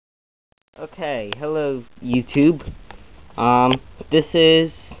Okay, hello YouTube. This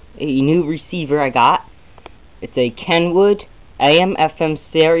is a new receiver I got. It's a Kenwood AM/FM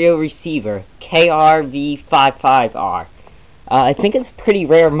stereo receiver, KRV55R. I think it's a pretty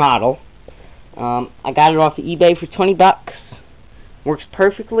rare model. I got it off of eBay for 20 bucks. Works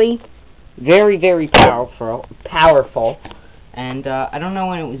perfectly. Very, very powerful. And I don't know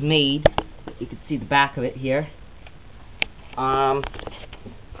when it was made. You can see the back of it here.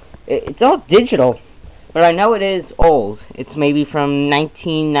 It's all digital, but I know it is old. It's maybe from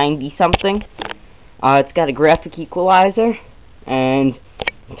 1990 something. It's got a graphic equalizer and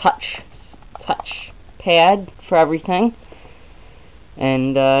touch pad for everything,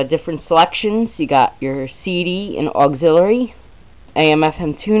 and different selections. You got your CD and auxiliary,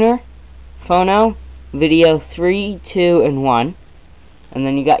 AM/FM tuner, phono, video 3, 2, and 1, and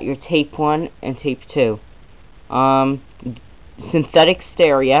then you got your tape 1 and tape 2. Synthetic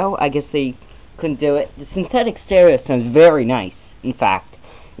stereo. I guess they couldn't do it. The synthetic stereo sounds very nice. In fact,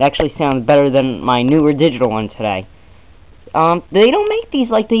 it actually sounds better than my newer digital one today. They don't make these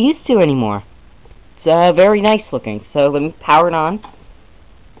like they used to anymore. It's very nice looking. So let me power it on.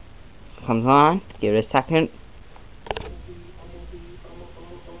 Comes on. Give it a second.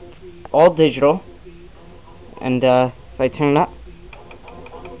 All digital. And if I turn it up.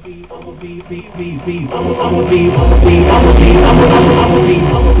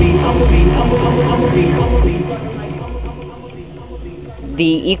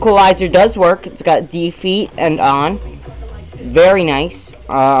 The equalizer does work. It's got defeat and on. Very nice.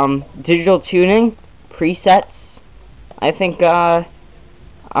 Digital tuning, presets. I think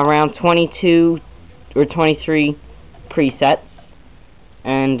around 22 or 23 presets.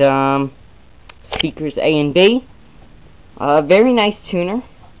 And speakers A and B. Very nice tuner.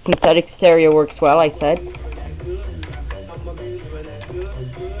 Synthetic stereo works well, I said.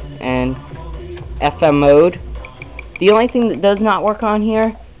 And FM mode. The only thing that does not work on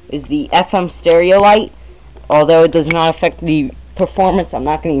here is the FM stereo light. Although it does not affect the performance, I'm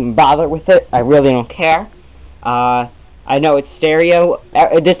not going to even bother with it. I really don't care. I know it's stereo.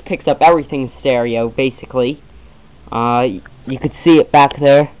 This picks up everything in stereo, basically. You could see it back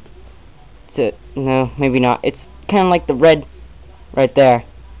there. No, maybe not. It's kind of like the red right there.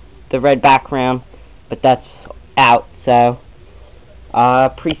 The red background, but that's out. So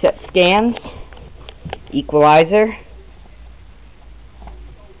preset scans, equalizer,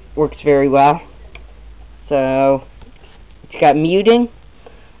 works very well. So it's got muting,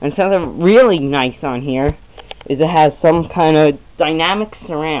 and something really nice on here is it has some kind of dynamic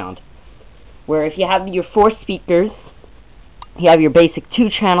surround, where if you have your 4 speakers, you have your basic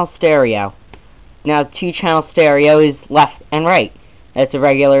 2-channel stereo. Now 2-channel stereo is left and right. That's a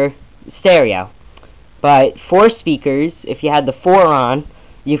regular stereo. But 4 speakers, if you had the 4 on,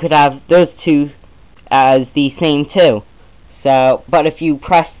 you could have those 2 as the same 2. So, but if you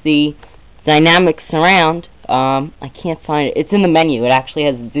press the dynamic surround, I can't find it. It's in the menu. It actually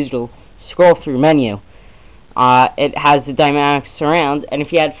has a digital scroll-through menu. It has the dynamic surround, and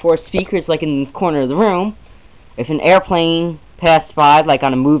if you had 4 speakers, like in the corner of the room, if an airplane passed by, like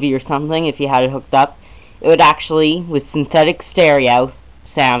on a movie or something, if you had it hooked up, it would actually, with synthetic stereo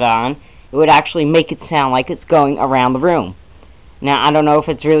sound on, it would actually make it sound like it's going around the room. Now, I don't know if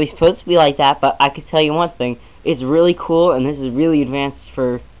it's really supposed to be like that, but I can tell you one thing. It's really cool, and this is really advanced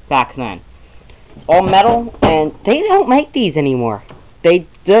for back then. All metal, and they don't make these anymore. They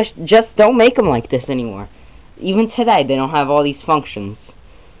just don't make them like this anymore. Even today, they don't have all these functions.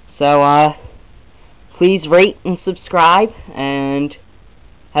 So, please rate and subscribe, and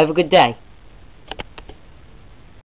have a good day.